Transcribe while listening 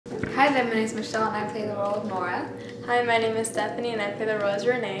Hi there, my name is Michelle and I play the role of Nora. Hi, my name is Stephanie and I play the role as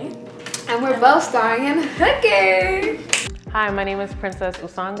Renee. And we're both starring in Hooky! Hi, my name is Princess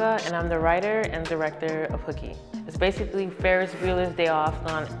Usanga and I'm the writer and director of Hooky. It's basically Ferris Bueller's Day Off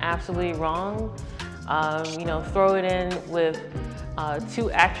gone absolutely wrong. Throw it in with two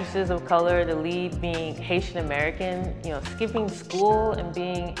actresses of color, the lead being Haitian American. Skipping school and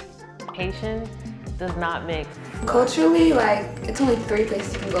being Haitian does not mix. Culturally, it's only 3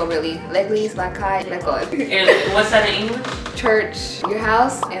 places you can go really. L'église, la caille, l'école. And what's that in English? Church, your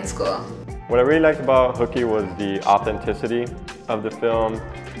house, and school. What I really liked about Hooky was the authenticity of the film.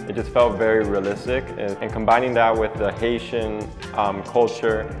 It just felt very realistic, and combining that with the Haitian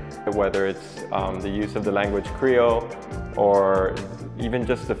culture, whether it's the use of the language Creole or even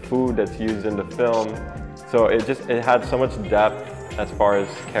just the food that's used in the film. So it had so much depth as far as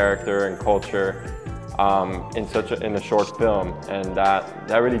character and culture in a short film, and that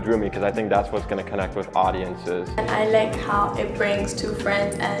really drew me because I think that's what's going to connect with audiences. And I like how it brings two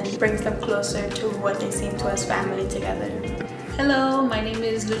friends and brings them closer to what they seem to as family together. Hello, my name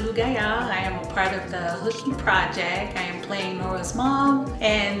is Lulu Gaya. I am a part of the Hooky project. I am playing Nora's mom,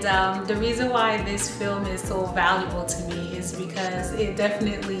 and the reason why this film is so valuable to me is because it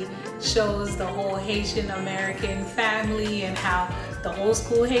definitely shows the whole Haitian American family and how the old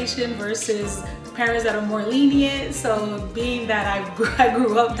school Haitian versus parents that are more lenient. So being that I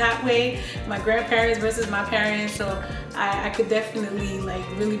grew up that way, my grandparents versus my parents, so I could definitely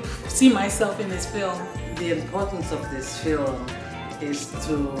really see myself in this film. The importance of this film is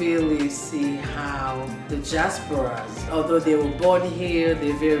to really see how the diasporas, although they were born here,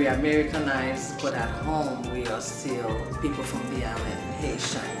 they're very Americanized, but at home we are still people from the island,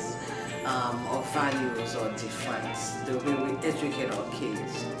 Haitians. Our values are different. The way we educate our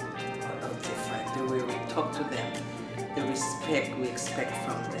kids are different. The way we talk to them, the respect we expect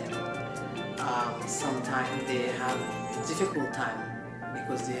from them. Sometimes they have a difficult time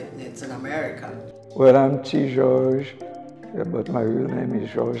because it's in America. Well, I'm T. Georges, but my real name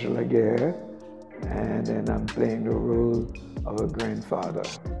is Georges Laguerre, and then I'm playing the role of a grandfather.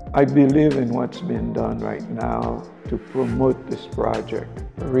 I believe in what's been done right now to promote this project.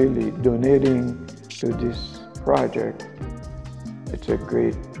 Really donating to this project, it's a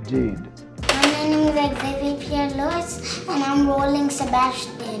great deed. My name is Xavier Pierre-Louis, and I'm rolling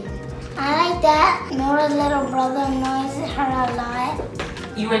Sebastian. I like that Nora's little brother annoys her a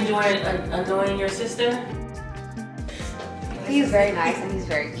lot. You enjoy annoying your sister? He's very nice and he's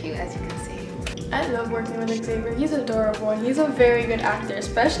very cute, as you can see. I love working with Xavier. He's adorable and he's a very good actor,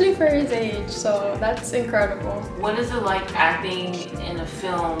 especially for his age, so that's incredible. What is it like acting in a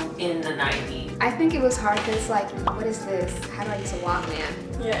film in the 90s? I think it was hard because what is this? How do I use a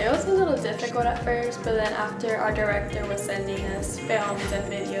Walkman? Yeah, it was a little difficult at first, but then after our director was sending us films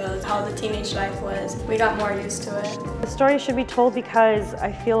and videos, how the teenage life was, we got more used to it. The story should be told because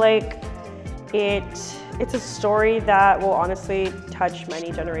I feel like it's a story that will honestly touch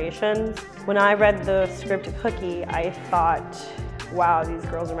many generations. When I read the script of Hooky, I thought, wow, these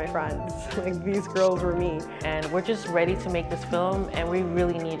girls are my friends. These girls were me. And we're just ready to make this film and we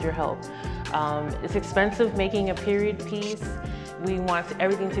really need your help. It's expensive making a period piece. We want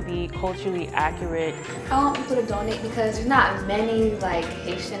everything to be culturally accurate. I want people to donate because there's not many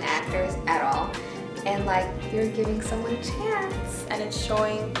Haitian actors at all. And you're giving someone a chance. And it's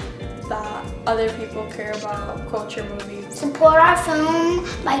showing that other people care about culture movies. Support our film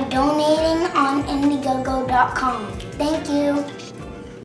by donating on IndieGoGo.com. Thank you.